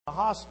a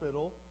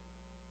hospital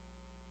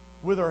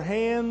with her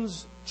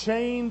hands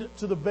chained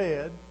to the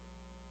bed,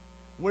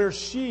 where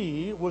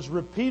she was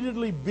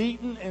repeatedly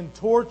beaten and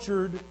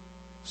tortured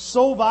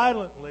so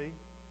violently,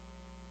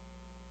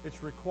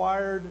 it's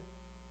required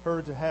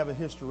her to have a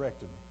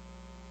hysterectomy.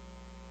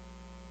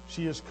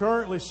 She is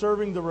currently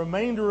serving the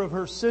remainder of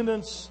her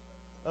sentence,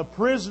 a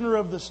prisoner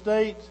of the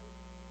state,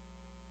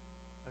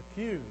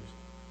 accused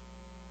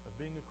of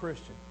being a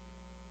Christian.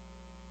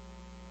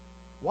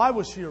 Why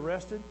was she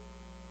arrested?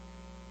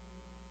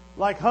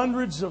 Like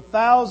hundreds of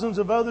thousands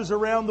of others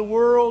around the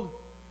world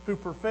who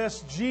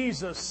profess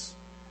Jesus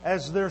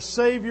as their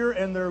Savior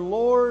and their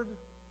Lord,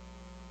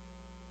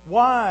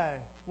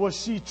 why was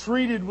she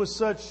treated with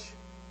such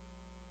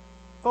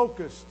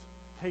focused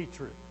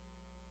hatred?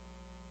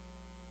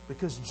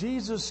 Because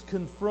Jesus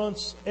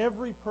confronts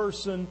every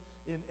person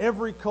in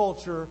every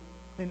culture,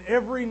 in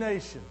every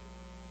nation,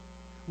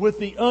 with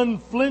the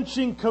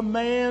unflinching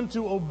command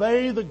to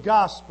obey the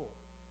gospel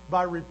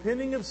by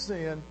repenting of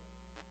sin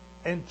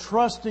and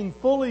trusting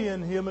fully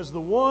in Him as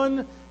the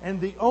one and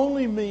the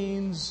only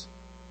means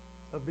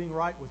of being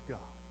right with God.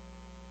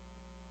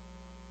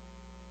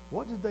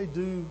 What did they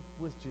do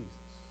with Jesus?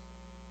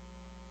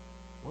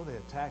 Well, they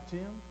attacked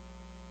Him.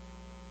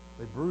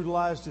 They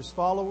brutalized His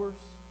followers.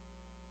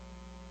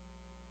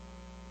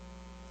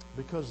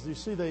 Because, you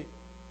see, they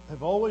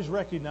have always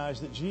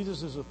recognized that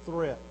Jesus is a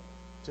threat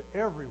to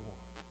everyone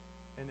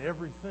and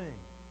everything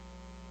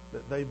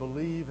that they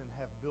believe and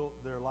have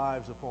built their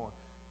lives upon.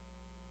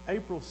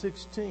 April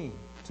 16,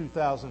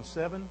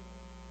 2007,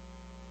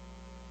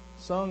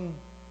 Sung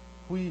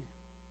Hui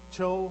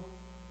Cho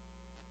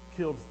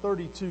killed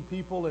 32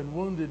 people and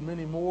wounded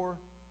many more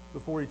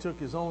before he took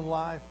his own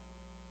life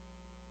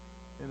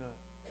in a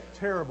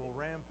terrible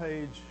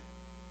rampage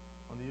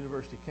on the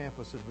university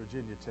campus at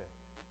Virginia Tech.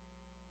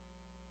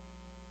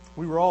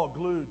 We were all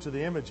glued to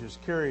the images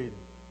carried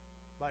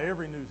by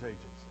every news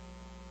agency.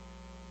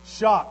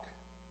 Shock,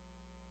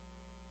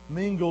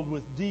 mingled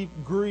with deep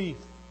grief,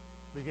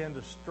 began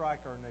to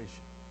strike our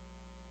nation.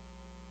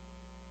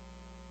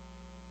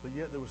 But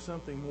yet there was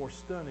something more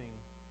stunning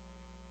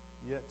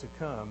yet to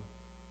come.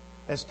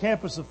 As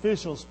campus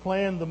officials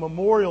planned the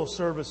memorial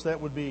service that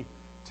would be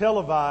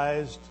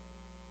televised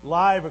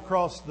live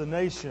across the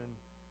nation,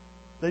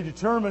 they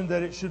determined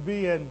that it should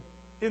be an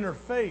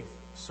interfaith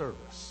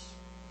service.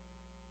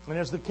 And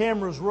as the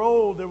cameras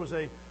rolled, there was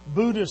a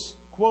Buddhist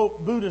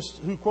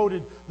who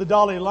quoted the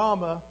Dalai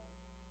Lama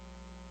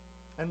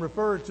and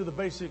referred to the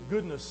basic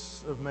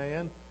goodness of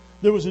man.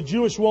 There was a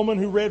Jewish woman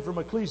who read from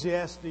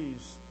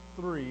Ecclesiastes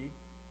 3.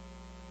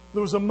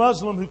 There was a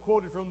Muslim who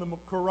quoted from the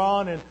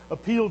Quran and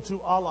appealed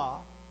to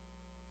Allah.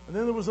 And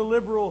then there was a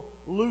liberal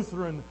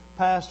Lutheran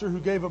pastor who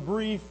gave a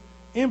brief,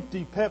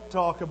 empty pep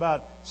talk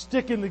about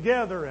sticking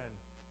together and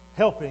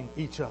helping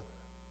each other.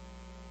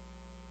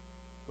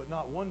 But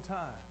not one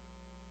time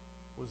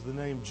was the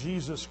name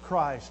Jesus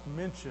Christ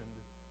mentioned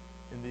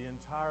in the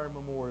entire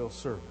memorial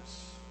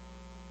service.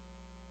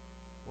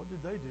 What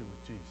did they do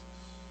with Jesus?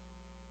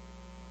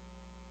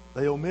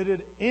 They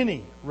omitted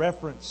any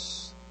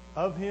reference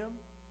of Him.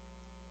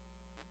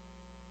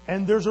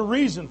 And there's a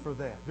reason for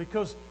that.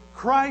 Because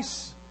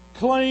Christ's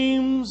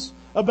claims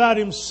about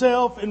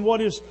Himself and what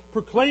is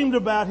proclaimed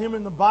about Him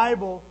in the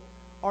Bible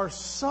are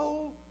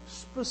so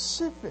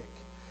specific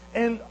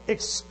and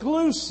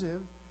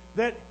exclusive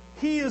that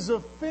He is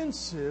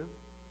offensive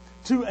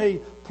to a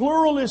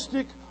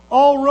pluralistic,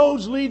 all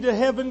roads lead to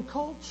heaven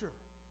culture.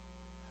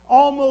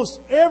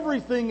 Almost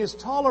everything is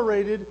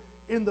tolerated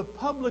in the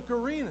public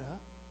arena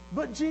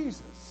but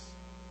Jesus.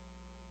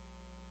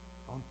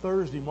 On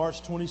Thursday,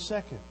 March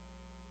 22nd,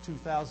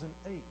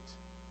 2008,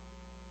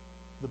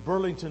 the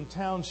Burlington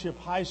Township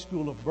High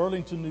School of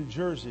Burlington, New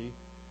Jersey,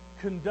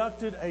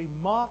 conducted a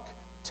mock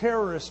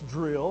terrorist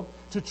drill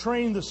to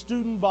train the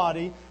student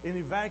body in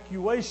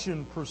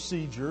evacuation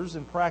procedures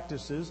and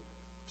practices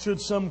should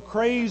some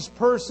crazed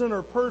person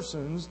or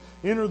persons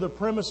enter the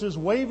premises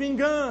waving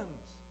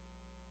guns.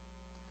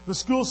 The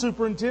school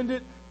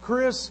superintendent,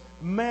 Chris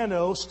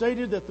Mano,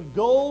 stated that the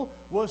goal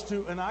was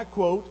to, and I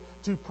quote,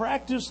 to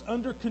practice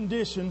under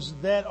conditions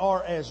that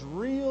are as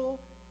real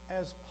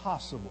as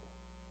possible.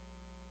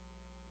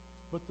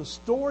 But the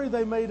story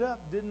they made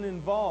up didn't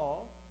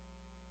involve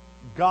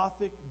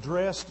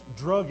Gothic-dressed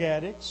drug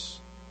addicts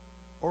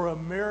or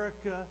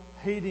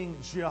America-hating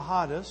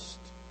jihadists.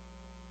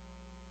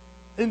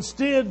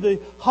 Instead,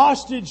 the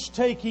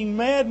hostage-taking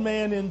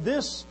madman in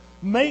this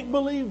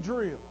make-believe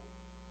drill,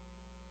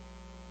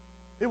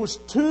 it was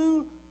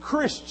two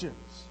Christians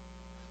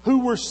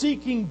who were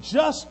seeking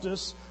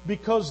justice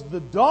because the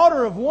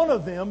daughter of one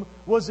of them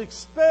was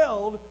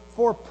expelled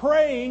for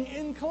praying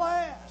in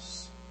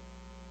class.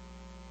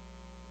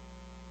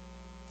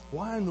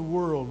 Why in the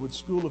world would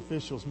school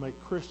officials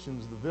make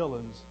Christians the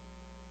villains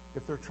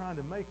if they're trying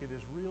to make it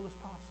as real as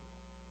possible?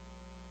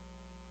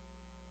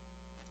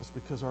 It's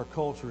because our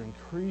culture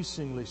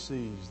increasingly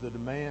sees the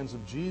demands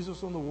of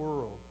Jesus on the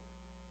world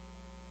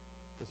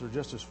as they're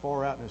just as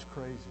far out and as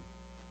crazy.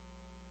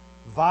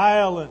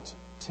 Violent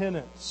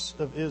tenets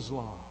of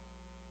Islam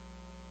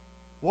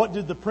What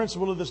did the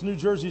principal of this New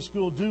Jersey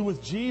school do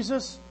with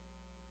Jesus?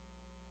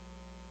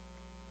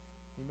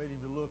 He made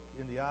him to look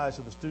in the eyes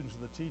of the students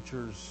and the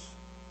teachers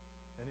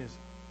and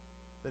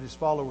that his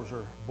followers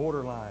are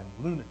borderline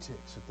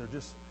lunatics, that they're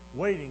just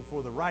waiting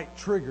for the right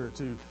trigger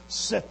to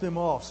set them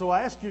off. So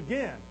I ask you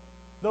again,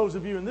 those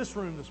of you in this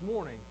room this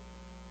morning,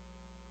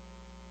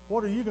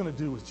 what are you going to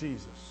do with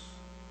Jesus?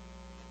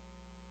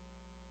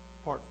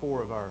 Part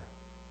 4 of our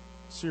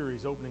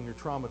series, Opening Your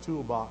Trauma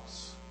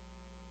Toolbox.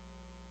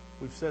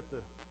 We've set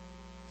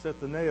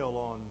the nail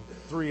on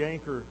 3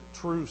 anchor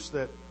truths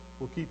that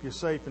will keep you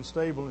safe and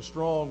stable and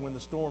strong when the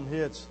storm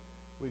hits.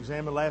 We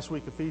examined last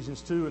week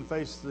Ephesians 2 and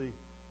faced the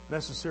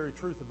necessary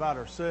truth about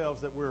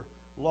ourselves, that we're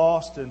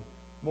lost, and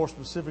more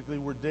specifically,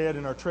 we're dead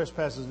in our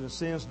trespasses and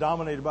sins,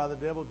 dominated by the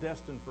devil,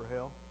 destined for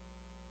hell.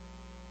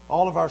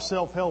 All of our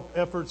self-help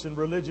efforts and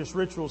religious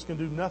rituals can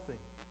do nothing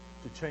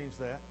to change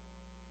that.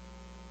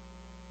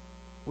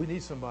 We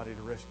need somebody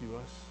to rescue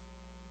us.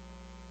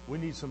 We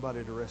need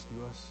somebody to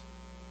rescue us.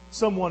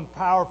 Someone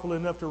powerful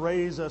enough to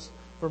raise us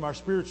from our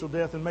spiritual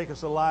death and make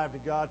us alive to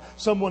God.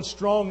 Someone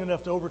strong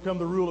enough to overcome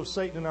the rule of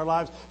Satan in our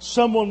lives.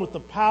 Someone with the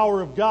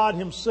power of God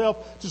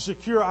Himself to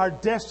secure our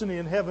destiny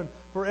in heaven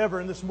forever.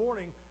 And this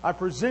morning, I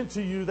present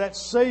to you that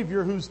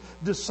Savior whose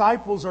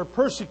disciples are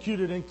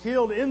persecuted and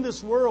killed in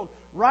this world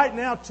right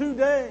now,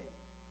 today,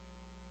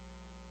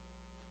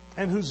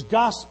 and whose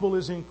gospel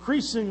is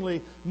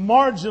increasingly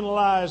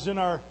marginalized in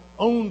our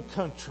own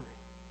country.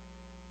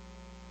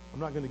 I'm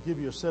not going to give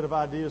you a set of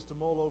ideas to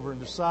mull over and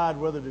decide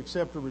whether to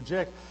accept or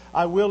reject.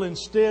 I will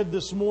instead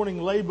this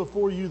morning lay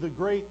before you the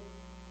great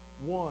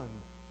one,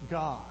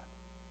 God,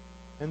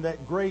 and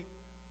that great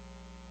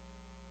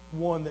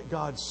one that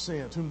God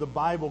sent, whom the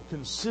Bible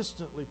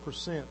consistently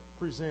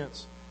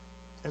presents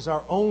as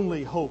our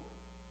only hope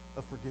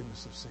of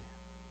forgiveness of sin,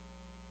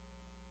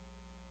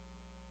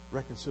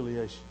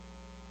 reconciliation,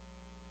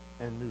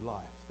 and new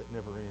life that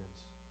never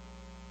ends.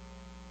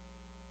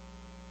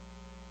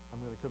 I'm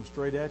going to come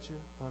straight at you,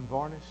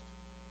 unvarnished.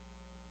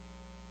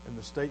 And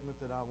the statement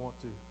that I want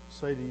to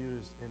say to you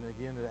is, and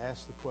again, to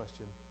ask the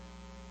question,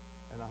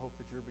 and I hope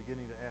that you're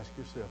beginning to ask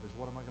yourself, is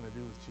what am I going to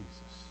do with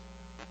Jesus?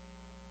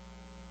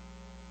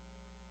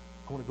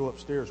 I want to go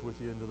upstairs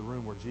with you into the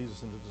room where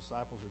Jesus and the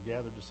disciples are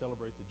gathered to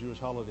celebrate the Jewish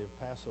holiday of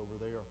Passover.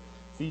 They are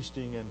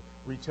feasting and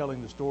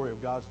retelling the story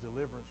of God's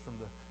deliverance from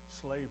the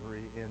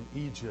slavery in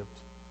Egypt.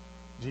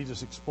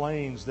 Jesus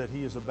explains that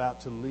He is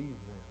about to leave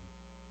them.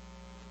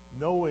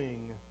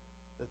 Knowing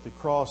that the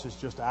cross is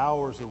just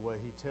hours away,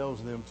 He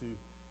tells them to,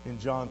 in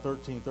John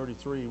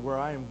 13:33, where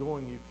I am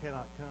going, you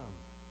cannot come.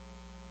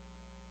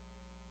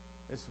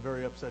 It's a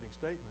very upsetting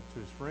statement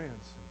to His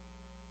friends.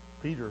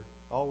 Peter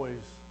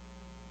always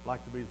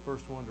liked to be the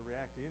first one to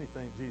react to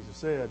anything Jesus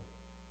said.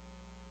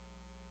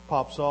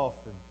 Pops off,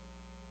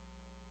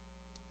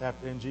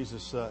 and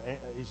Jesus,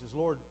 he says,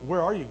 Lord,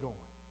 where are you going?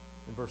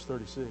 In verse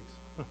 36.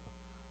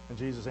 And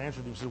Jesus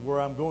answered him, said,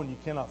 where I'm going, you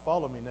cannot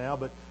follow me now,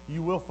 but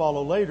you will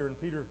follow later. And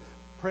Peter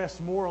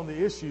pressed more on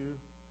the issue.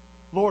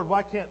 Lord,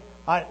 why can't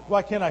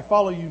I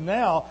follow you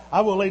now?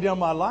 I will lay down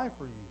my life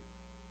for you.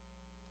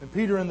 And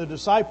Peter and the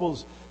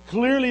disciples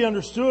clearly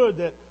understood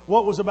that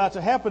what was about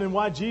to happen and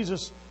why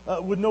Jesus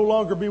would no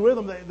longer be with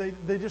them.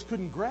 They just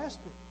couldn't grasp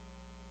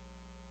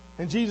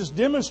it. And Jesus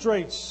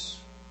demonstrates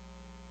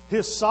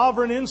His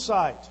sovereign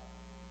insight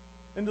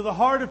into the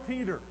heart of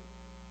Peter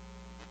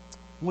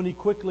when He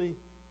quickly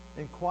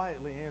and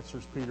quietly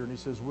answers Peter, and He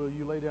says, will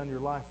you lay down your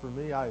life for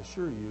me? I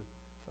assure you,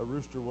 a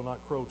rooster will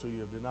not crow till you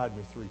have denied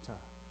me 3 times.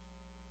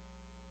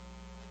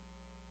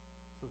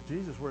 So if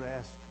Jesus were to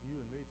ask you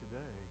and me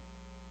today,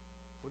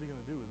 what are you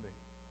going to do with me?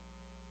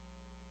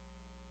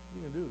 What are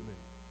you going to do with me?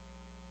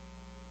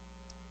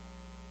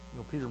 You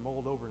know, Peter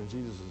mulled over in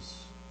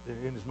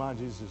his mind,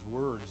 Jesus'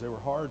 words. They were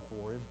hard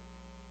for him.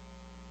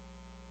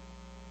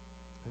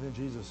 And then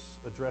Jesus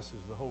addresses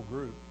the whole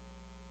group.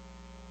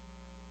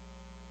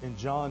 In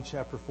John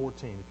chapter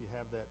 14, if you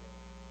have that,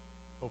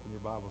 open your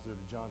Bibles there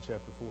to John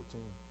chapter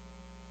 14.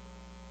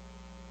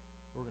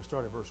 We're going to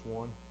start at verse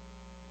 1.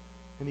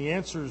 And He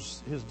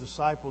answers His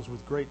disciples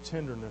with great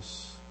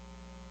tenderness.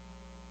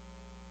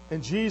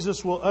 And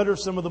Jesus will utter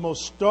some of the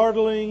most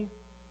startling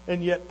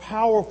and yet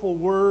powerful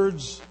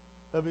words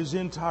of His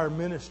entire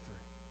ministry.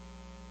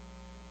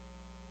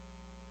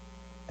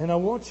 And I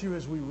want you,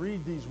 as we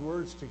read these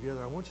words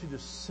together, I want you to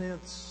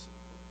sense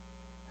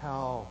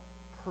how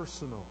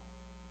personal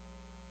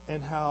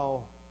and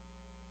how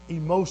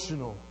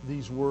emotional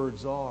these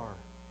words are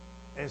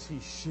as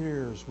He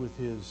shares with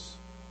His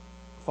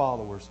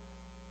followers.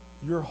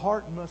 Your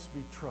heart must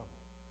be troubled,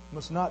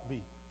 must not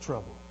be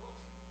troubled.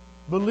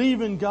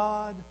 Believe in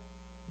God,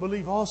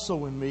 believe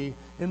also in me.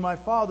 In my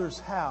Father's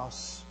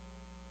house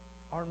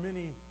are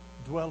many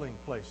dwelling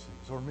places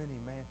or many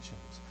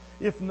mansions.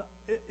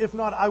 If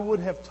not, I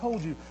would have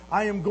told you.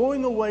 I am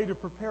going away to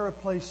prepare a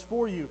place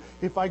for you.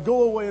 If I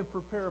go away and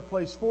prepare a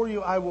place for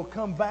you, I will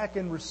come back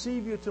and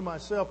receive you to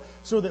myself,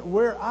 so that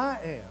where I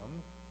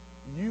am,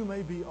 you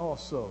may be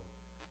also.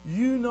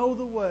 You know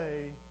the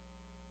way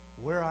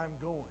where I'm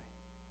going.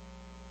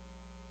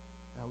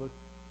 Now look,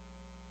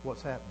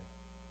 what's happening.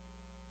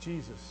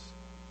 Jesus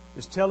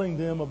is telling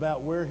them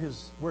about where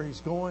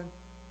He's going.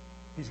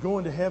 He's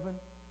going to heaven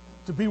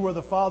to be where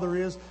the Father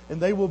is,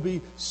 and they will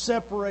be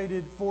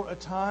separated for a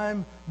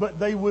time, but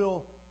they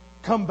will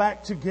come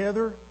back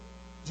together.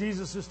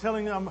 Jesus is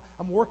telling them,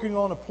 I'm working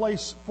on a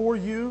place for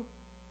you.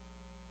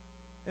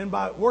 And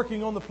by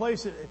working on the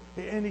place,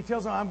 and He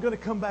tells them, I'm going to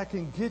come back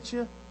and get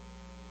you.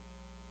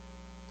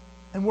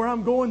 And where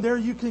I'm going, there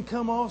you can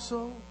come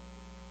also.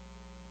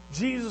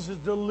 Jesus is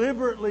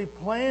deliberately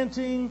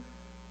planting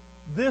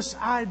this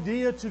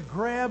idea to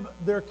grab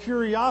their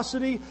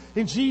curiosity.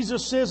 And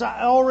Jesus says,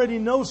 I already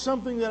know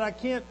something that I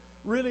can't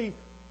really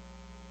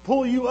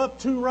pull you up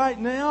to right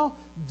now.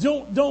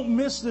 Don't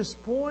miss this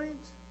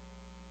point.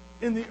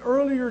 In the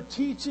earlier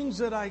teachings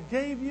that I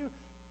gave you,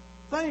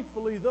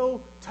 thankfully,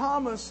 though,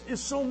 Thomas is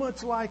so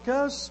much like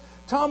us.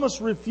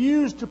 Thomas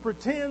refused to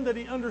pretend that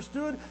he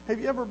understood.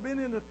 Have you ever been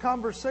in a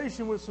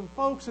conversation with some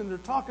folks and they're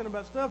talking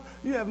about stuff?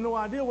 You have no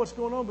idea what's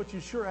going on, but you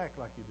sure act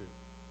like you do.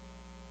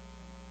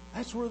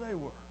 That's where they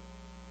were.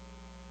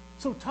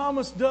 So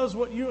Thomas does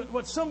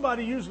what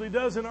somebody usually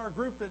does in our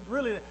group that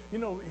really,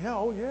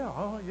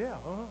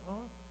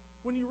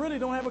 when you really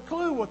don't have a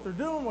clue what they're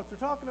doing, what they're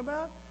talking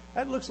about.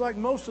 That looks like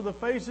most of the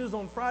faces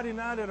on Friday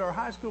night at our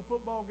high school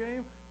football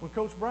game when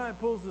Coach Bryant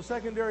pulls the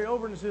secondary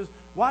over and says,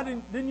 "Why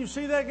didn't you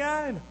see that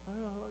guy?" And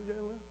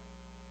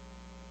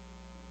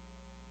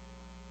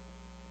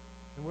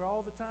we're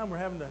all the time we're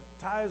having to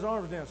tie his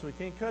arms down so he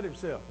can't cut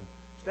himself and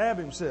stab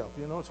himself.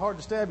 It's hard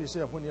to stab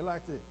yourself when you're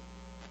like this.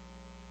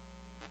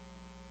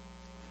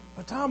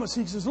 But Thomas,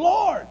 he says,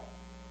 Lord,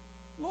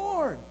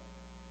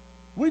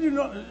 we do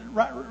not,"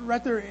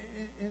 right there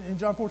in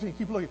John 14,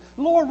 keep looking.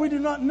 "Lord, we do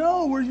not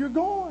know where you're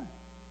going.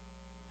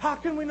 How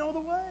can we know the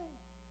way?"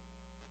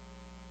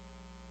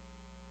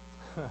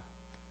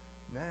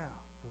 Now,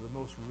 for the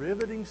most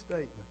riveting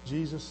statement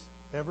Jesus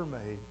ever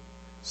made,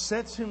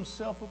 sets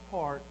Himself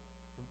apart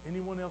from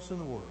anyone else in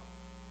the world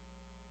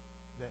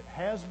that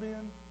has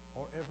been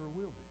or ever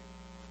will be.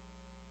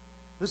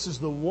 This is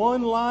the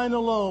one line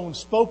alone,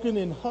 spoken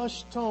in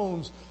hushed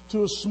tones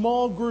to a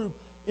small group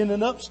in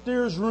an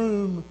upstairs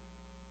room.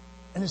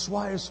 And it's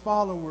why His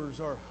followers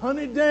are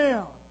hunted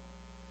down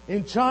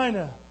in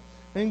China.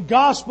 And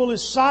gospel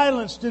is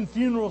silenced in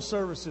funeral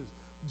services.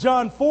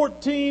 John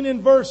 14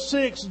 and verse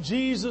 6,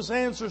 Jesus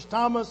answers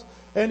Thomas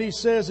and He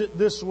says it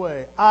this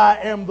way: "I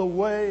am the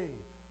way,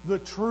 the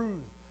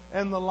truth,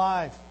 and the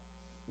life.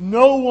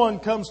 No one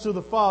comes to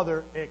the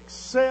Father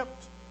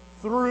except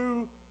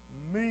through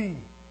me."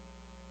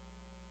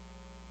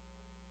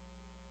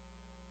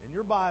 In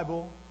your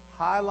Bible,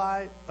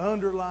 highlight,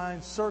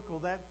 underline, circle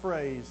that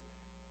phrase,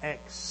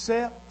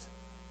 "except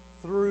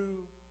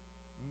through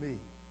me."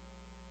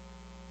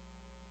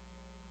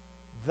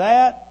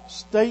 That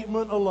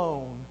statement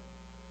alone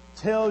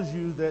tells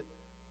you that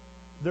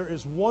there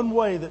is one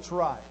way that's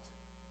right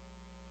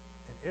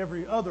and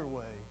every other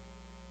way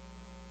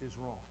is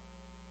wrong.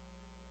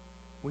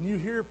 When you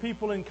hear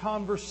people in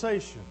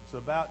conversations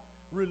about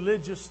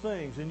religious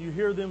things and you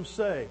hear them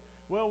say,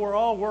 "Well, we're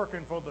all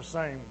working for the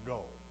same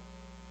goal."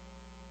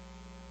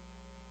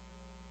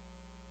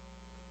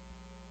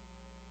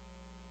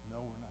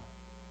 No, we're not.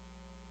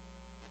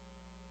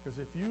 Because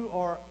if you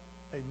are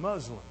a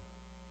Muslim,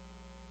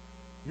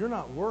 you're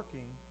not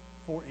working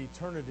for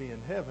eternity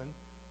in heaven.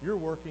 You're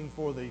working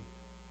for the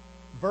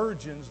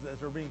virgins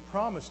that are being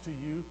promised to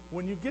you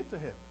when you get to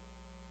heaven.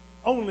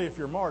 Only if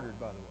you're martyred,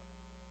 by the way.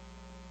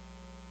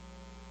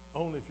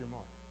 Only if you're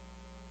martyred.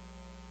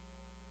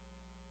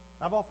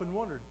 I've often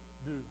wondered,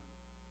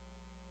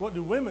 what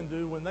do women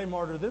do when they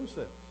martyr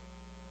themselves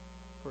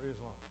for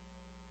Islam?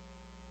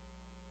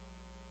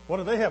 What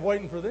do they have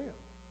waiting for them?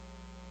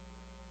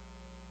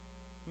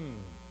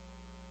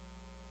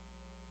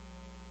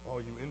 "Oh,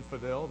 you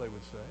infidel," they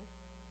would say.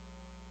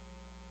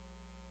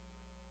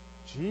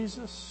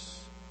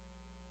 Jesus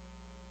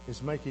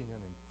is making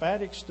an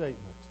emphatic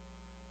statement.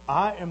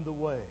 I am the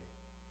way.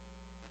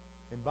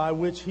 And by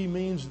which He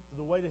means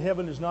the way to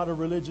heaven is not a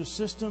religious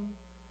system,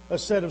 a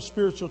set of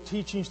spiritual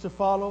teachings to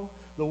follow.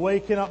 The way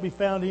cannot be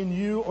found in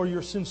you or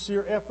your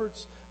sincere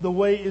efforts. The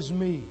way is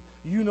me.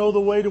 You know the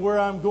way to where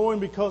I'm going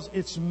because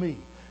it's me.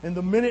 And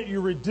the minute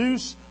you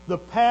reduce the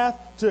path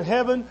to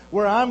heaven,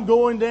 where I'm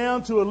going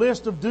down to a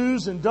list of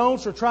do's and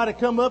don'ts, or try to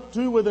come up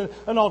to with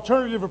an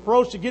alternative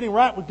approach to getting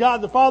right with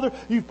God the Father,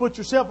 you've put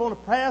yourself on a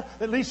path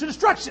that leads to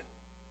destruction.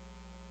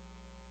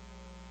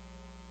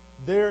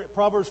 There,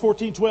 Proverbs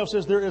 14:12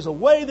 says, "There is a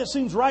way that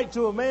seems right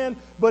to a man,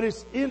 but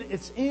its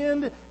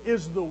end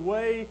is the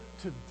way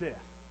to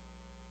death."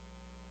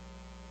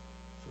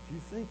 So if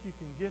you think you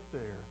can get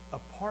there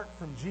apart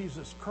from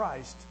Jesus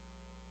Christ,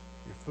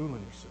 you're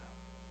fooling yourself.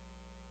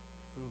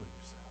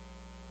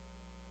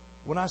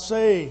 When I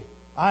say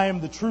I am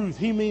the truth,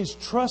 He means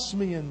trust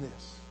me in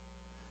this.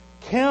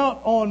 Count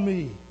on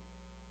me.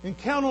 And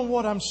count on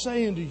what I'm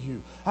saying to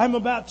you. I'm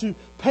about to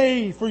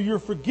pay for your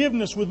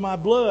forgiveness with my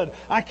blood.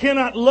 I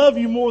cannot love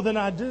you more than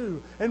I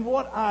do. And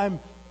what I'm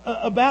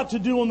about to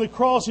do on the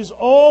cross is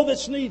all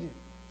that's needed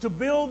to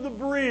build the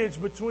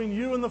bridge between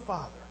you and the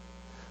Father.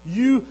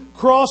 You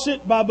cross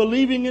it by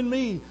believing in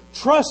me,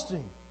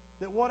 trusting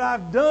that what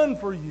I've done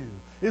for you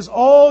is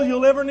all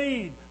you'll ever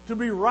need to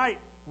be right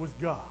with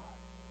God.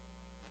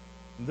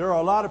 And there are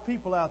a lot of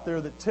people out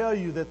there that tell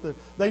you that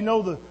they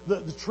know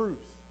the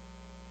truth.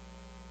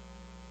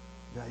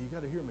 Now, you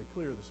got to hear me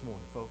clear this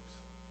morning, folks.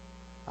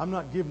 I'm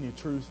not giving you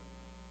truth.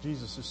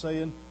 Jesus is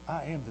saying,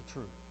 I am the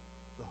truth,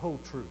 the whole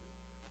truth,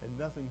 and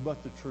nothing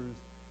but the truth,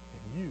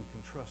 and you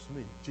can trust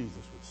me, Jesus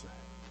would say.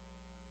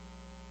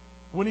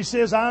 When He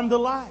says, I'm the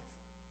life,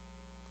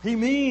 He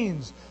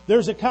means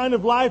there's a kind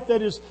of life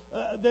that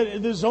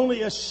is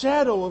only a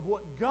shadow of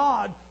what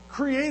God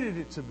created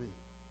it to be.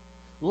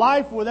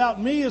 Life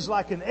without me is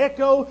like an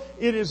echo.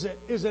 It is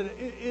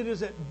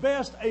at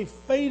best a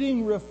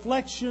fading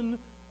reflection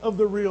of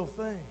the real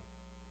thing.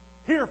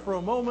 Here for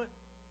a moment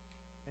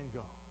and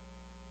gone.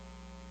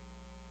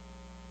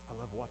 I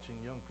love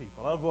watching young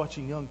people. I love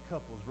watching young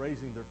couples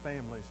raising their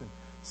families. And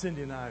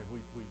Cindy and I,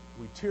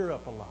 we tear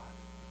up a lot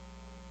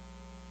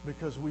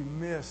because we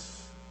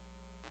miss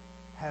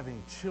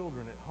having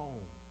children at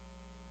home.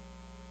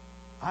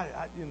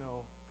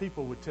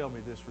 People would tell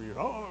me this for years.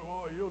 Oh,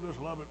 well, you'll just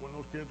love it when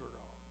those kids are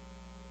gone.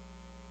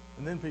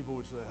 And then people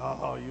would say,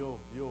 oh,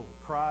 you'll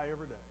cry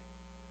every day.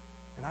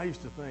 And I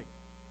used to think,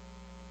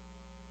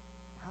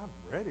 I'm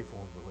ready for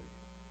them to leave.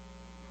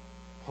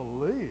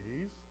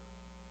 Please.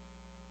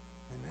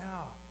 And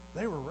now,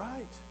 they were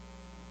right.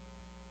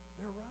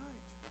 They're right.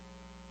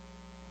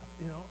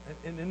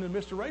 And in the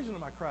midst of raising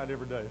them, I cried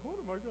every day. What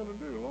am I going to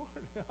do,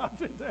 Lord? I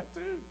did that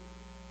too.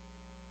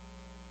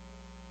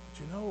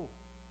 But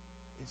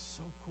it's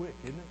so quick,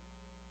 isn't it?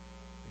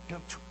 They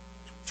come,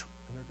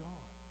 and they're gone.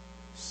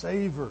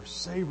 Savor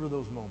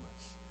those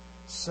moments.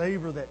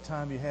 Savor that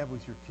time you have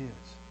with your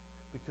kids,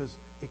 because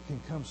it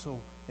can come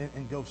so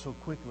and go so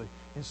quickly.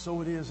 And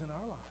so it is in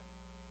our life,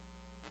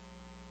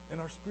 in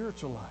our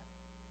spiritual life.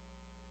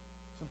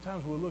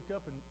 Sometimes we'll look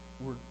up and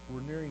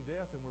we're nearing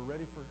death and we're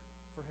ready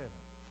for heaven.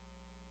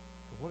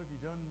 But what have you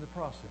done in the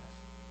process?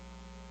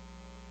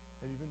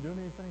 Have you been doing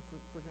anything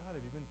for God?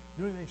 Have you been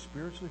doing anything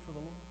spiritually for the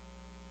Lord?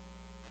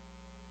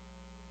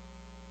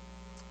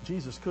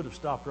 Jesus could have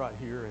stopped right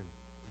here and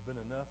it's been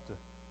enough to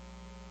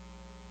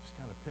just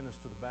kind of pin us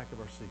to the back of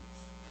our seats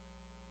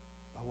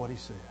by what He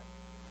said.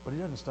 But He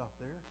doesn't stop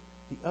there.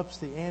 He ups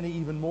the ante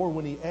even more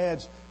when He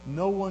adds,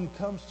 no one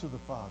comes to the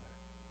Father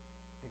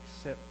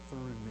except through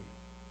me.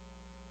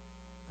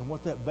 And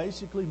what that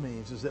basically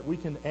means is that we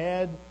can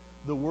add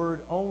the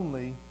word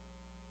only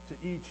to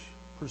each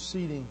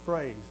preceding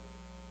phrase.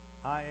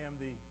 I am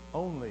the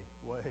only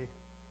way.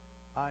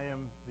 I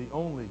am the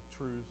only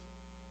truth.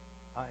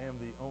 I am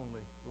the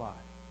only life.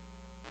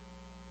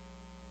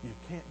 You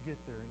can't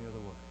get there any other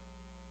way.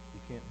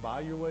 You can't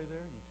buy your way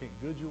there. You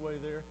can't good your way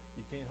there.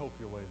 You can't hope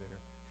your way there.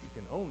 You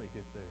can only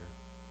get there.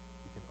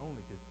 You can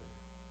only get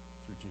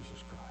there through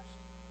Jesus Christ.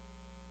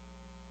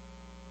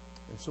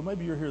 And so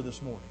maybe you're here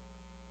this morning,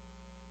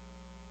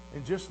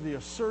 and just the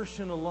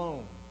assertion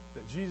alone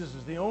that Jesus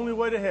is the only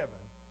way to heaven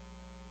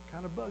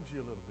kind of bugs you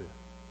a little bit.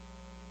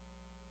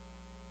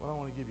 Well, I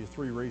want to give you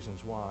 3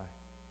 reasons why.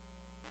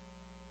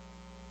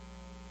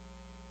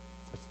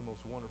 That's the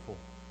most wonderful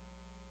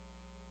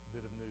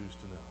bit of news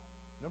to know.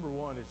 Number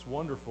 1, it's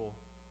wonderful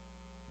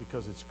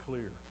because it's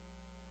clear.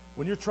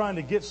 When you're trying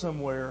to get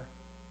somewhere,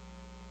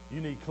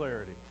 you need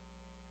clarity.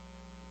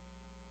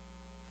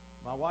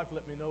 My wife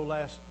let me know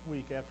last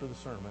week after the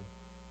sermon,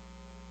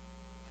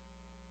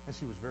 and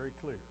she was very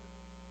clear.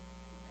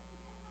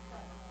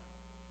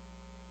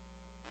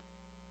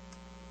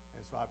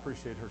 And so I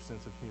appreciate her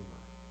sense of humor.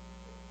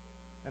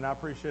 And I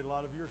appreciate a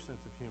lot of your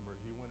sense of humor.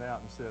 You went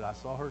out and said, I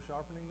saw her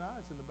sharpening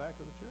knives in the back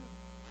of the chair.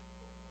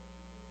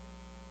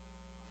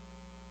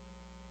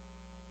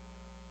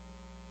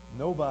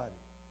 Nobody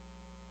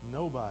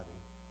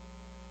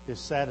is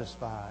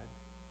satisfied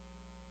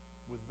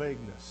with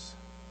vagueness.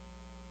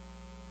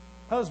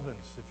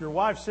 Husbands, if your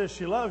wife says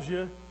she loves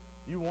you,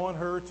 you want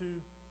her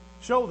to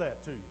show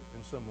that to you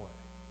in some way.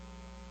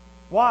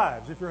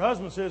 Wives, if your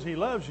husband says he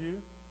loves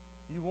you,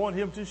 you want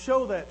him to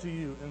show that to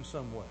you in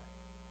some way.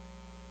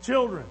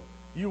 Children,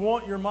 you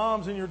want your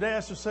moms and your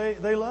dads to say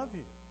they love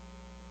you.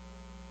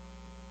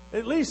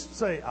 At least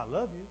say, I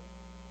love you.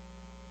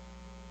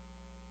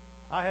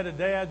 I had a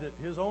dad that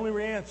his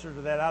only answer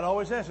to that, I'd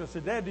always ask him, I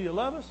said, Dad, do you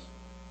love us?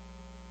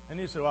 And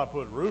he said, well, I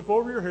put a roof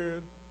over your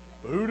head,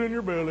 food in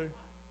your belly,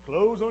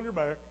 clothes on your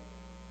back.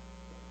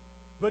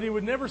 But he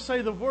would never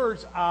say the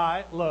words,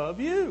 I love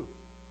you.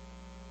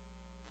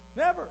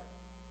 Never.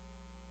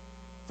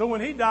 So when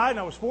he died and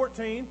I was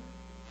 14,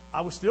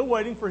 I was still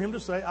waiting for him to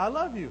say, I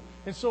love you.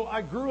 And so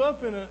I grew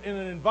up in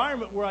an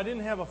environment where I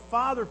didn't have a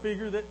father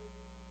figure that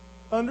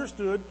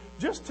understood,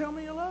 just tell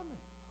me you love me,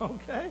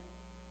 okay?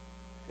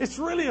 It's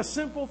really a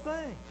simple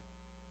thing.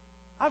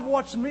 I've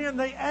watched men,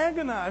 they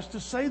agonize to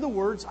say the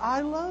words,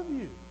 I love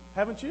you.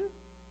 Haven't you?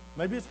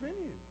 Maybe it's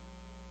been you.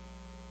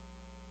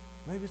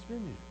 Maybe it's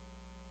been you.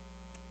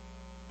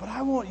 But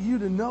I want you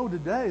to know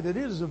today that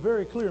it is a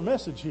very clear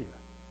message here.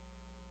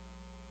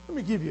 Let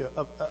me give you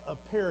a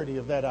parody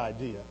of that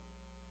idea.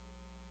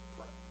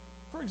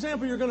 For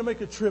example, you're going to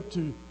make a trip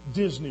to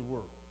Disney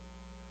World.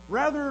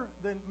 Rather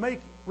than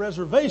make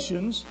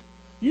reservations,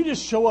 you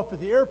just show up at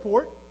the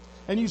airport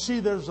and you see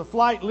there's a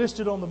flight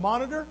listed on the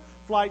monitor,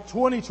 Flight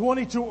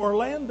 2020 to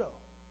Orlando.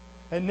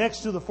 And next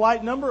to the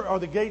flight number are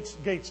the gates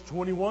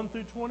 21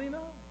 through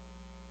 29.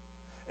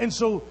 And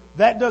so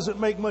that doesn't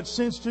make much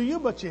sense to you,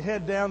 but you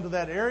head down to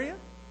that area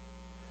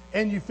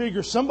and you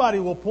figure somebody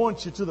will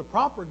point you to the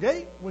proper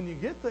gate when you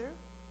get there.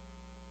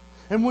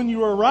 And when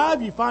you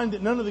arrive, you find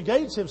that none of the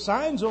gates have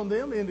signs on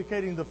them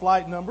indicating the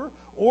flight number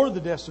or the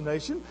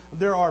destination.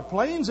 There are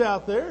planes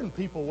out there and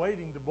people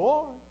waiting to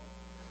board,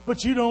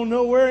 but you don't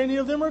know where any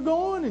of them are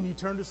going. And you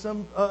turn to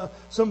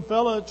some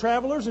fellow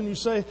travelers and you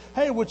say,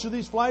 "Hey, which of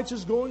these flights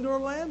is going to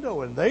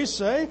Orlando?" And they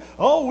say,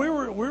 "Oh, we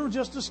were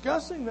just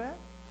discussing that."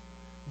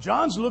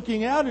 John's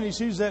looking out and he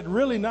sees that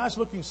really nice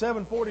looking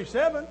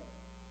 747.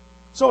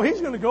 So he's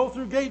going to go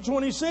through gate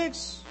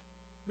 26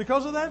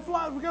 because of that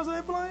flight, because of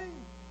that plane.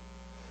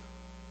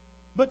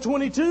 But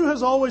 22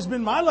 has always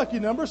been my lucky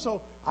number,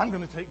 so I'm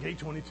going to take gate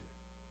 22.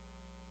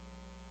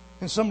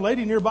 And some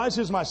lady nearby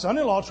says, "My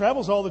son-in-law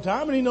travels all the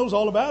time and he knows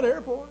all about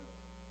airports.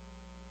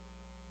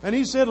 And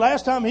he said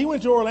last time he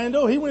went to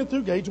Orlando, he went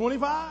through gate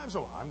 25,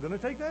 so I'm going to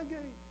take that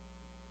gate."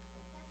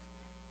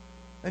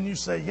 And you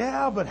say,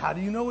 "Yeah, but how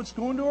do you know it's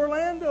going to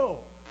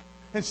Orlando?"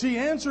 And she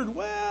answered,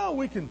 "Well,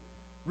 who can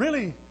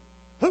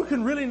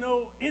really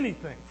know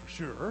anything for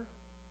sure?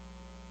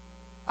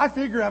 I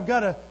figure I've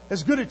got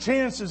as good a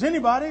chance as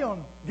anybody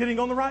on getting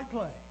on the right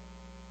plane."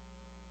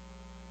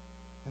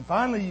 And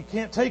finally, you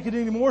can't take it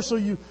anymore, so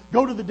you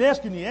go to the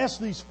desk and you ask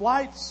these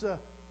flights, the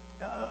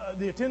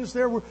attendants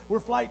there,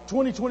 where flight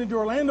 2020 to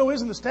Orlando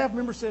is, and the staff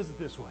member says it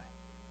this way: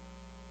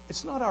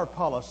 "It's not our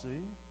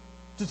policy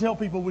to tell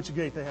people which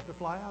gate they have to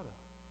fly out of."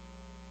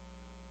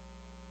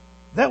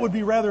 That would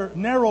be rather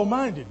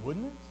narrow-minded,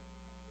 wouldn't it?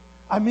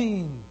 I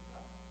mean,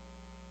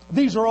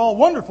 these are all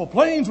wonderful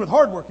planes with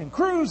hard-working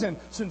crews and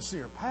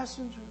sincere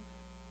passengers.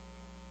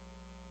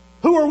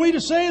 Who are we to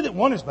say that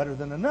one is better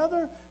than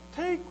another?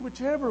 Take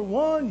whichever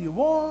one you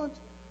want.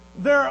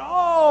 They're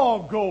all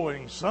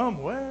going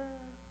somewhere.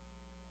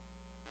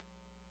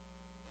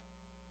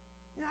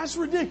 Yeah, that's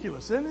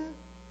ridiculous, isn't it?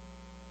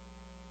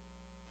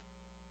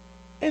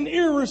 And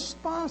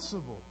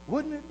irresponsible,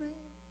 wouldn't it be?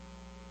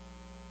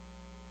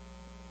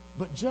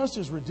 But just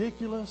as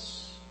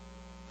ridiculous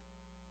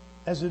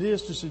as it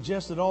is to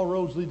suggest that all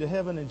roads lead to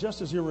heaven, and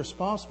just as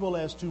irresponsible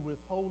as to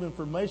withhold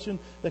information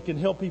that can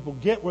help people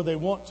get where they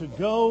want to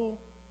go,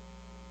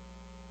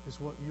 is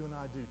what you and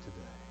I do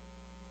today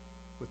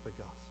with the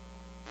gospel.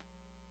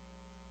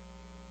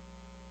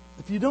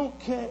 If you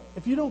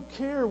don't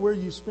care where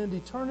you spend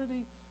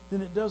eternity,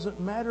 then it doesn't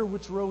matter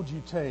which road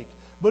you take.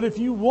 But if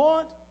you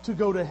want to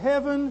go to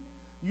heaven,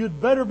 you'd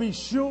better be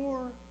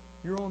sure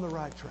you're on the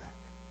right track.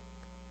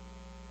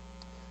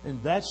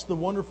 And that's the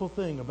wonderful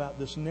thing about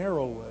this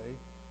narrow way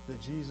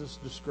that Jesus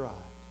described.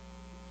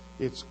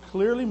 It's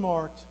clearly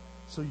marked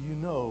so you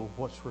know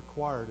what's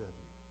required of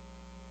you.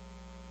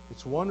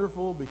 It's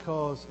wonderful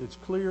because it's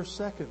clear.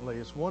 Secondly,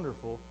 it's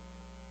wonderful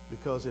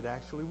because it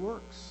actually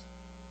works.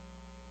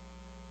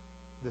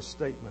 This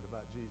statement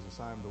about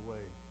Jesus, "I am the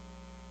way,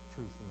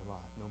 truth, and the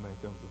life. No man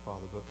comes to the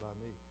Father but by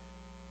me."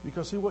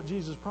 Because see, what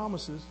Jesus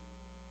promises,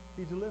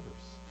 He delivers.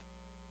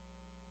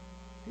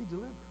 He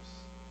delivers.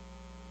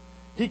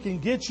 He can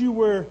get you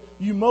where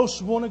you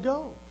most want to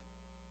go.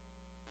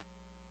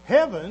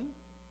 Heaven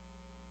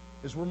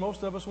is where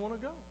most of us want to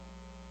go.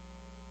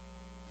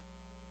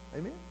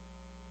 Amen?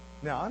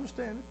 Now, I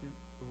understand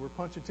if we're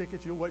punching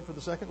tickets, you'll wait for the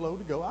second load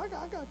to go. I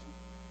got you.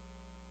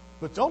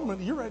 But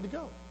ultimately, you're ready to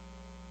go.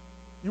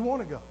 You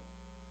want to go.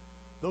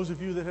 Those of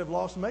you that have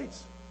lost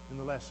mates in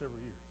the last several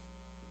years,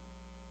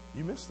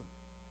 you miss them.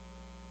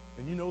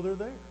 And you know they're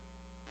there.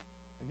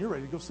 And you're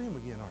ready to go see them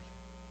again, aren't you?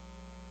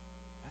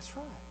 That's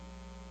right.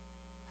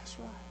 That's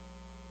right.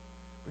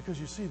 Because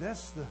you see,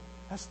 that's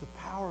the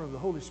power of the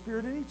Holy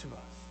Spirit in each of us.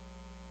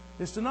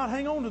 Is to not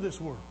hang on to this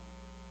world.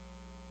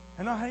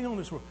 And not hang on to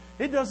this world.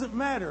 It doesn't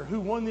matter who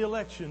won the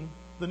election,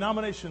 the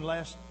nomination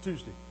last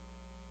Tuesday.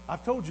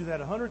 I've told you that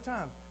 100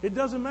 times. It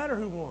doesn't matter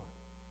who won.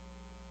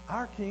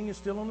 Our King is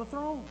still on the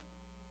throne.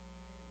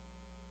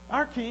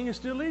 Our King is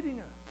still leading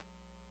us.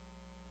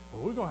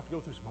 Well, we're going to have to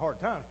go through some hard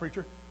times,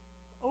 preacher.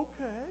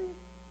 Okay.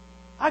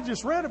 I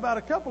just read about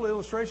a couple of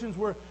illustrations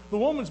where the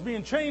woman's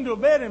being chained to a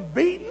bed and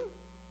beaten.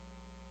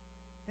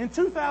 In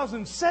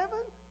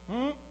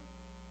 2007,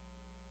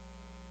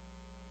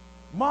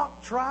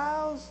 mock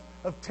trials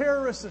of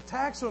terrorist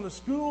attacks on a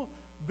school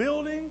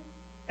building,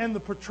 and the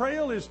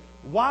portrayal is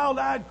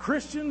wild-eyed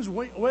Christians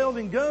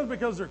wielding guns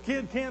because their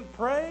kid can't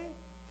pray.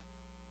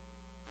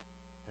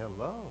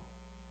 Hello.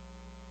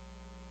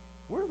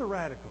 We're the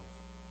radicals.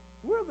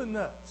 We're the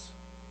nuts.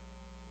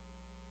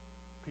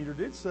 Peter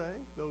did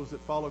say those that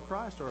follow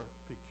Christ are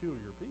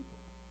peculiar people.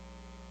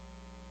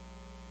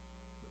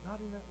 But not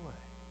in that way.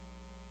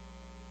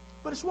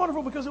 But it's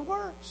wonderful because it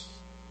works.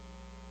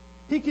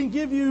 He can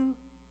give you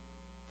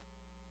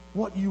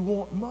what you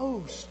want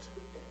most,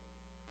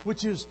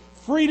 which is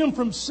freedom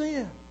from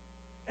sin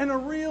and a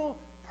real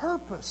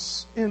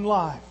purpose in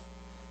life.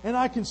 And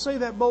I can say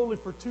that boldly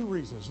for two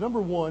reasons. Number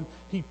one,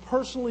 he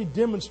personally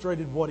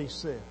demonstrated what he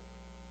said.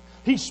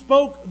 He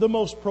spoke the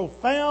most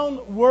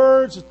profound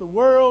words that the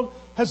world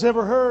has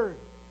ever heard.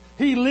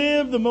 He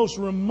lived the most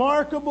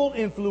remarkable,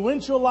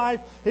 influential life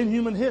in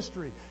human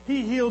history.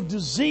 He healed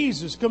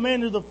diseases,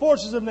 commanded the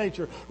forces of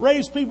nature,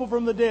 raised people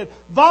from the dead,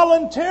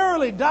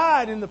 voluntarily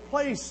died in the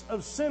place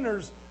of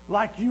sinners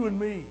like you and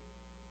me,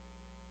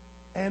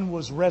 and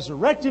was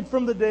resurrected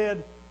from the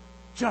dead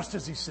just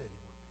as he said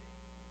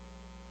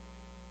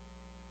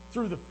he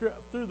would be.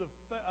 Threw the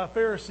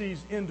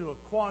Pharisees into a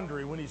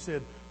quandary when he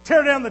said,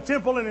 tear down the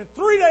temple and in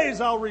 3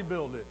 days I'll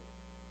rebuild it.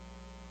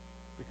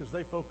 Because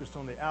they focused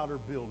on the outer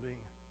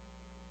building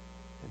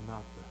and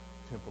not the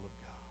temple of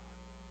God.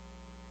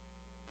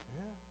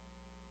 Yeah.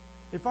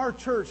 If our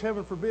church,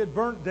 heaven forbid,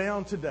 burnt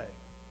down today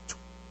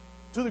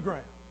to the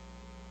ground,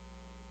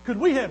 could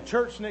we have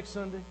church next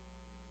Sunday?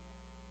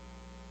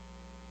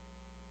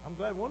 I'm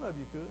glad one of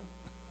you could.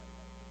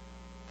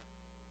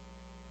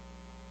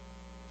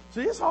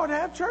 See, it's hard to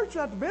have church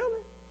without the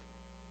building.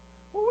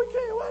 Well, we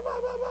can't. Blah,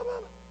 blah, blah,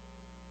 blah.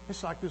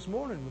 It's like this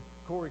morning,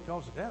 Corey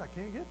calls and said, Dad, I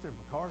can't get there.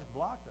 My car's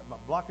blocked. I'm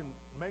blocking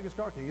Megan's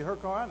car. Can't get her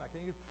car out, and I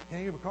can't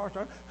get my car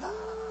started.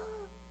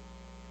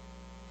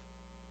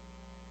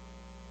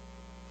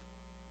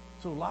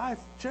 So life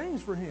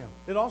changed for him.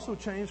 It also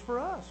changed for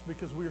us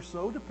because we are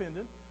so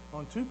dependent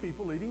on two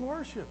people leading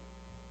worship.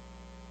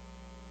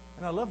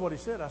 And I love what he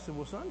said. I said,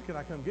 well, son, can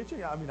I come get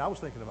you? I mean, I was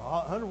thinking of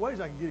 100 ways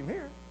I can get him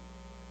here.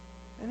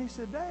 And he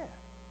said, Dad,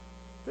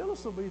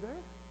 Phyllis will be there.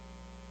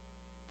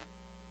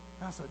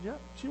 I said, yep,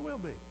 she will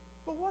be.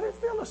 But what if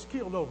Phyllis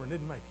keeled over and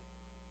didn't make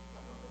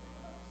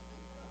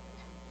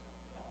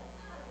it?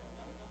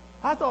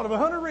 I thought of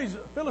 100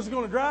 reasons. Phyllis is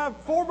going to drive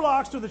 4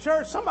 blocks to the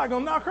church. Somebody's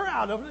going to knock her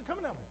out of it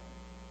coming up here.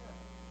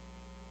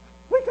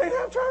 We can't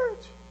have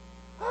church.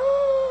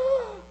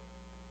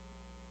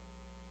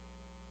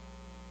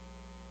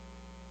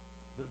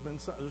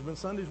 There's been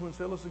Sundays when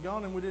Phyllis is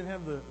gone and we didn't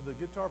have the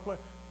guitar player.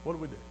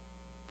 What do?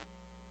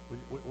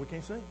 We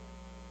can't sing.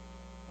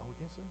 Oh, we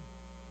can't sing.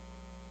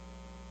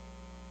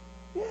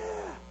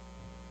 Yeah.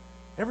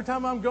 Every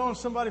time I'm gone,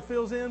 somebody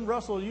fills in.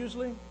 Russell,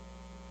 usually.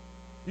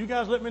 You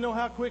guys let me know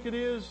how quick it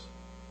is.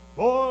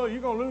 Boy,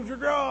 you're going to lose your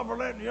job for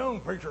letting the young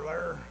preacher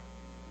there.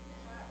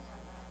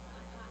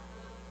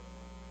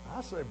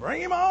 I say,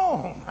 bring him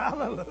on.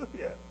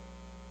 Hallelujah.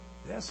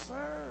 Yes,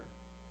 sir.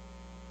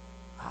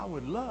 I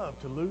would love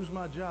to lose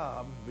my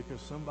job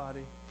because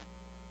somebody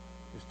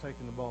is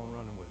taking the ball and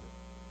running with it.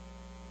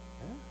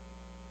 Yeah?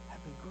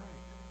 That'd be great.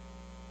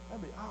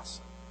 That'd be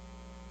awesome.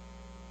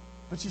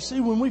 But you see,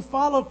 when we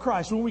follow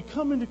Christ, when we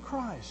come into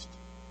Christ,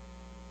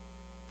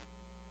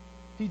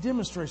 he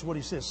demonstrates what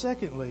he says.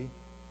 Secondly,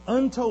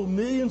 untold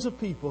millions of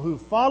people who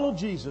follow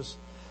Jesus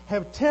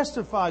have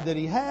testified that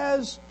he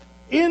has,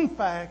 in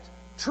fact,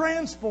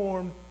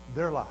 transformed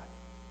their life.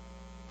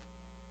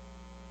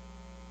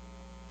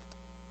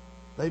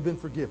 They've been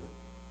forgiven.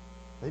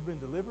 They've been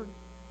delivered,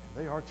 and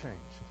they are changed.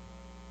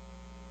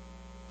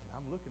 And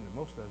I'm looking at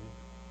most of you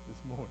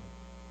this morning.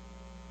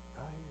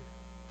 Right here.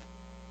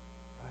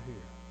 Right here.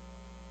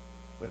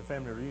 We had a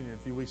family reunion a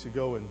few weeks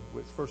ago, and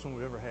it's the first one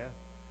we've ever had.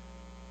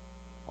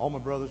 All my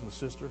brothers and my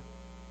sister.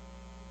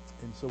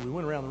 And so we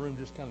went around the room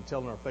just kind of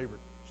telling our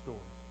favorite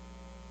stories.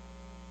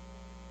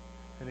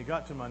 And it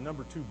got to my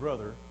number 2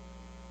 brother,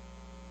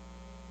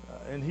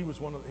 and he was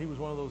one of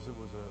those that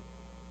was a,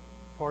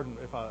 pardon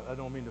if I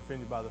don't mean to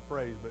offend you by the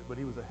phrase, but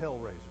he was a hell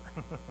raiser.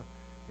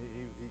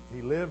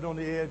 he lived on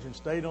the edge and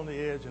stayed on the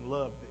edge and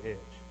loved the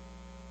edge.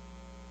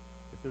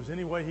 If there was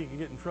any way he could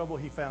get in trouble,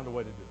 he found a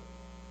way to do it.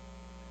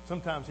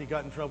 Sometimes he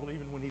got in trouble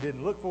even when he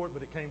didn't look for it,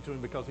 but it came to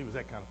him because he was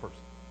that kind of person.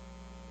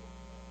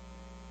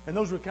 And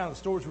those were the kind of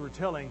stories we were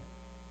telling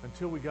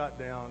until we got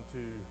down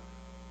to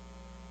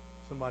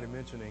somebody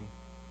mentioning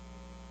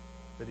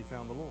that he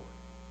found the Lord.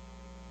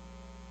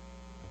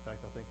 In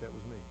fact, I think that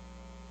was me.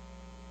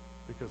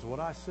 Because what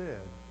I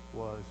said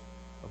was,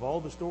 of all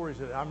the stories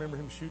that I remember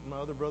him shooting my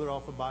other brother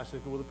off a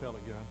bicycle with a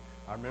pellet gun.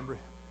 I remember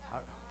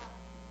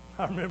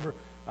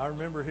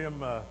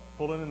him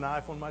pulling a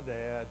knife on my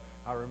dad.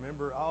 I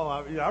remember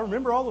all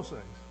those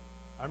things.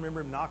 I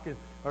remember him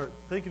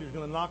thinking he was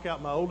going to knock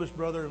out my oldest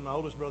brother, and my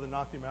oldest brother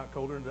knocked him out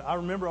colder. I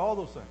remember all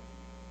those things.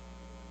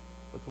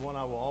 But the one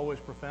I will always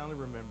profoundly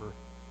remember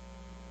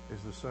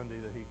is the Sunday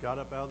that he got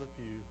up out of the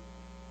pew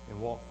and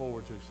walked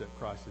forward to accept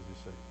Christ as his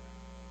Savior.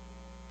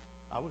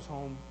 I was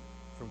home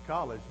from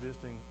college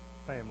visiting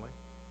family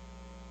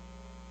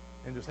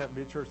and just happened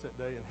to be at church that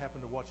day and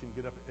happened to watch him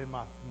get up. And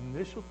my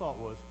initial thought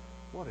was,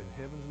 what in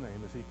heaven's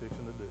name is he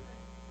fixing to do?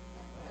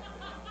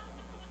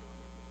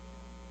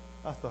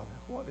 I thought,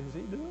 what is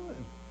he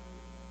doing?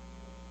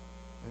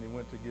 And he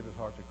went to give his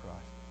heart to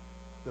Christ.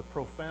 The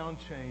profound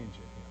change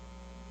in him.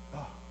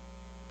 Oh,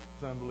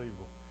 it's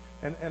unbelievable.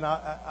 And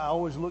I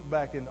always look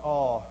back in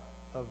awe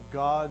of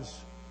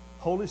God's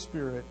Holy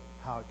Spirit,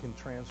 how it can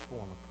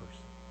transform a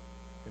person.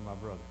 In my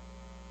brother.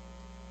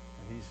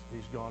 And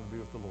he's gone to be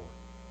with the Lord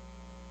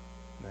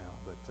now,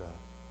 but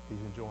he's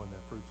enjoying the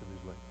fruits of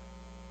his labor.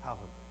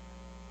 Hallelujah.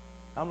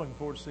 I'm looking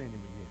forward to seeing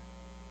him again.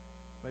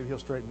 Maybe he'll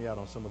straighten me out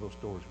on some of those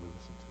stories we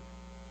listen to.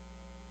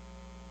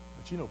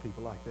 But you know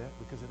people like that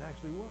because it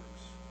actually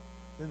works.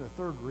 Then the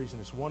third reason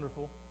it's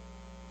wonderful,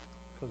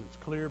 because it's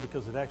clear,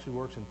 because it actually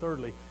works. And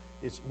thirdly,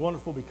 it's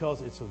wonderful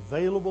because it's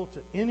available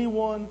to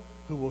anyone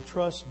who will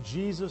trust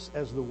Jesus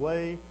as the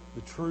way,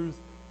 the truth,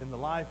 and the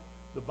life.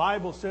 The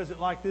Bible says it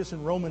like this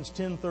in Romans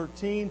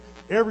 10:13.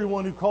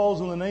 Everyone who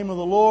calls on the name of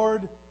the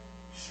Lord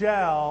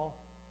shall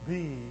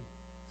be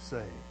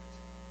saved.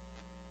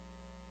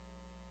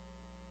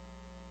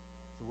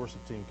 The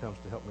worship team comes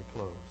to help me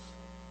close.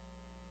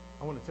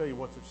 I want to tell you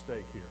what's at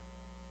stake here.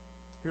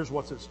 Here's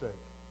what's at stake.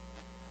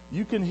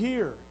 You can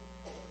hear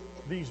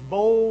these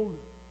bold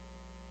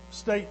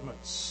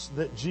statements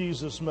that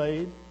Jesus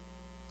made,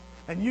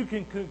 and you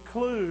can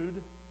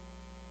conclude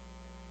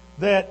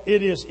that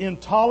it is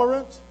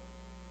intolerant,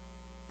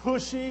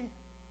 pushy,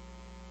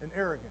 and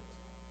arrogant.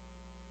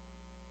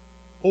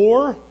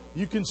 Or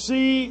you can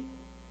see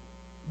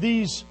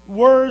these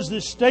words,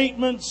 these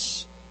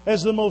statements,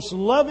 as the most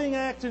loving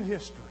act in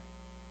history.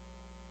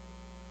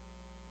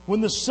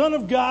 When the Son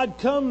of God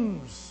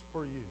comes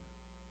for you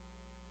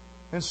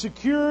and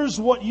secures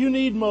what you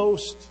need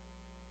most,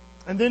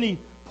 and then He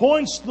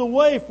points the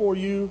way for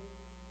you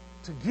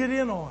to get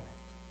in on it.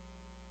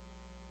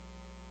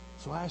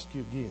 So I ask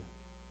you again,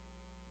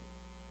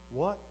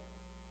 what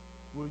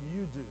will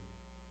you do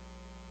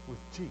with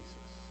Jesus?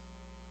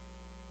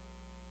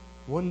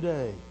 One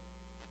day,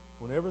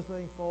 when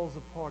everything falls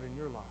apart in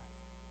your life,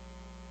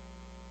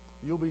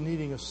 you'll be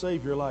needing a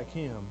Savior like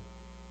Him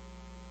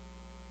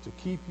to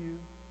keep you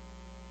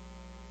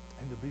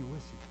and to be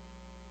with you.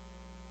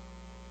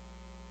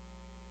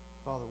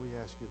 Father, we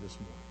ask you this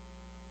morning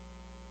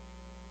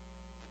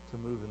to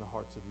move in the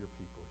hearts of your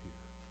people here.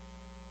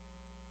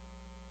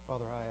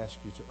 Father, I ask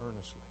you to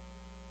earnestly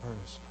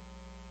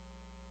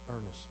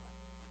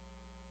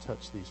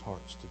touch these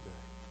hearts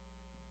today.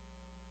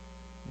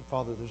 And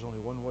Father, there's only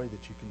one way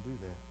that you can do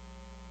that,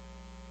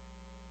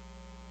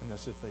 and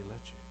that's if they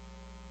let you.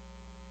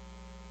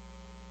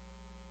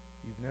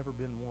 You've never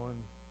been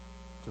one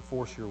to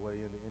force your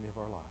way into any of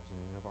our lives, in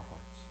any of our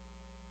hearts.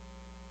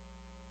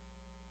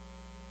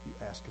 You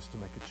ask us to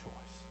make a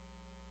choice.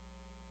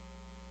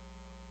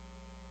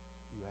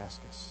 You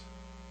ask us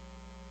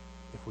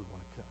if we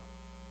want to come.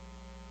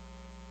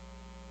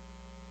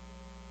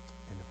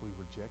 And if we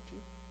reject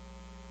you,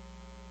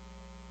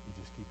 you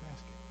just keep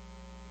asking.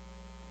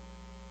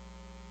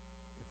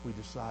 If we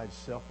decide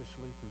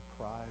selfishly through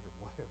pride or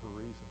whatever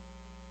reason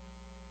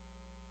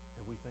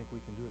that we think we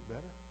can do it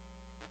better,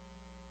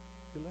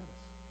 you let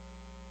us.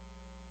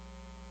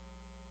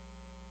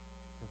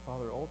 And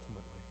Father,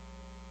 ultimately,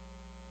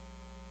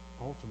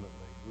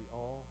 we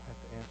all have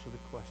to answer the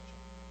question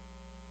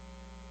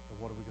of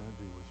what are we going to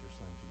do with your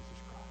Son,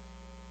 Jesus Christ.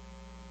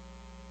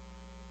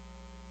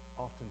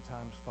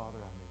 Oftentimes,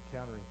 Father, I'm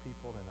encountering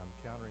people, and I'm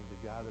encountering the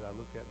guy that I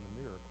look at in the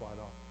mirror quite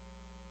often.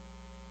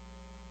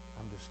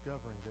 I'm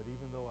discovering that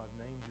even though I've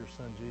named your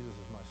Son Jesus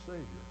as my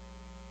Savior,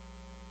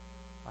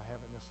 I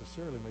haven't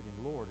necessarily made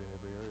Him Lord in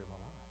every area of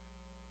my life.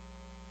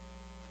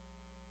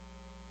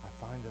 I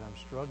find that I'm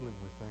struggling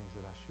with things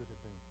that I should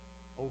have been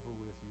over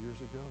with years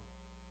ago.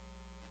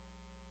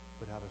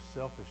 But out of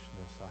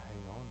selfishness, I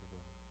hang on to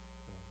those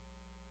things.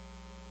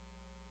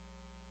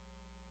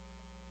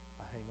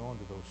 I hang on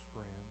to those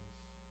friends.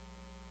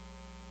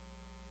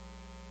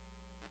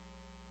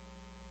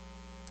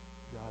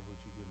 God, would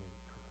you give me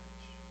the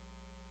courage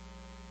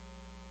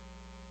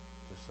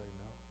to say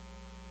no?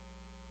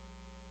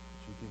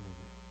 Would you give me the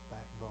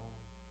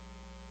backbone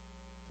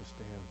to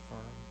stand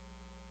firm?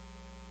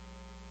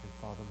 And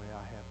Father, may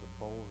I have the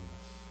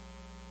boldness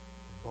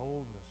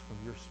from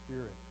your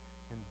Spirit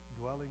and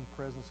dwelling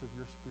presence of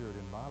your Spirit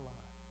in my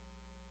life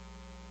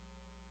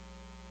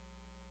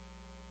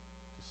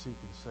to seek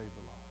and save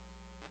the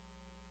lost.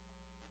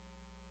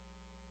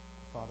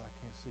 Father, I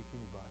can't seek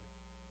anybody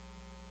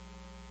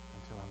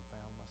until I'm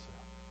found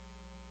myself.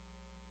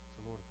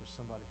 So Lord, if there's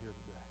somebody here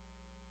today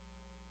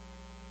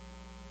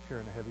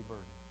carrying a heavy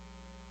burden,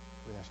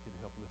 we ask you to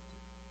help lift it.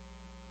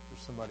 If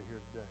there's somebody here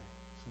today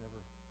that's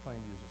never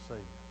claimed you as a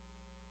Savior,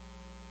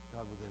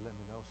 God, would they let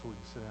me know so we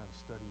can sit down and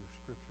study your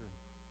Scripture and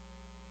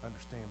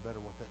understand better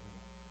what that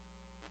means?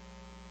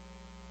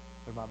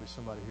 There might be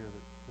somebody here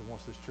that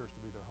wants this church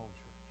to be their home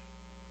church.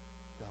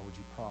 God, would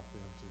you prompt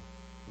them to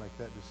make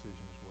that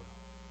decision as well?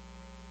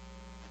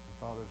 And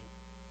Father, there's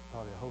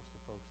probably a host of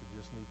folks that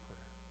just need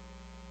prayer.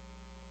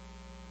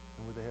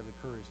 And would they have the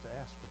courage to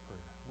ask for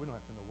prayer? We don't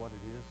have to know what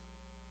it is,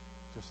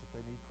 just that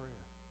they need prayer.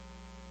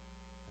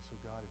 And so,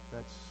 God, if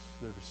that's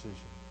their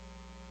decision,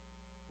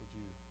 would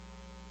you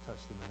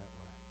touch them in that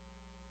way?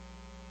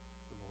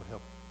 The Lord,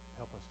 help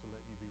us to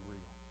let you be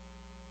real.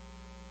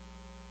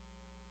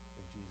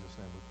 In Jesus'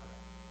 name we pray.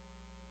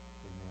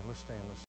 Amen. Let's stand. Let's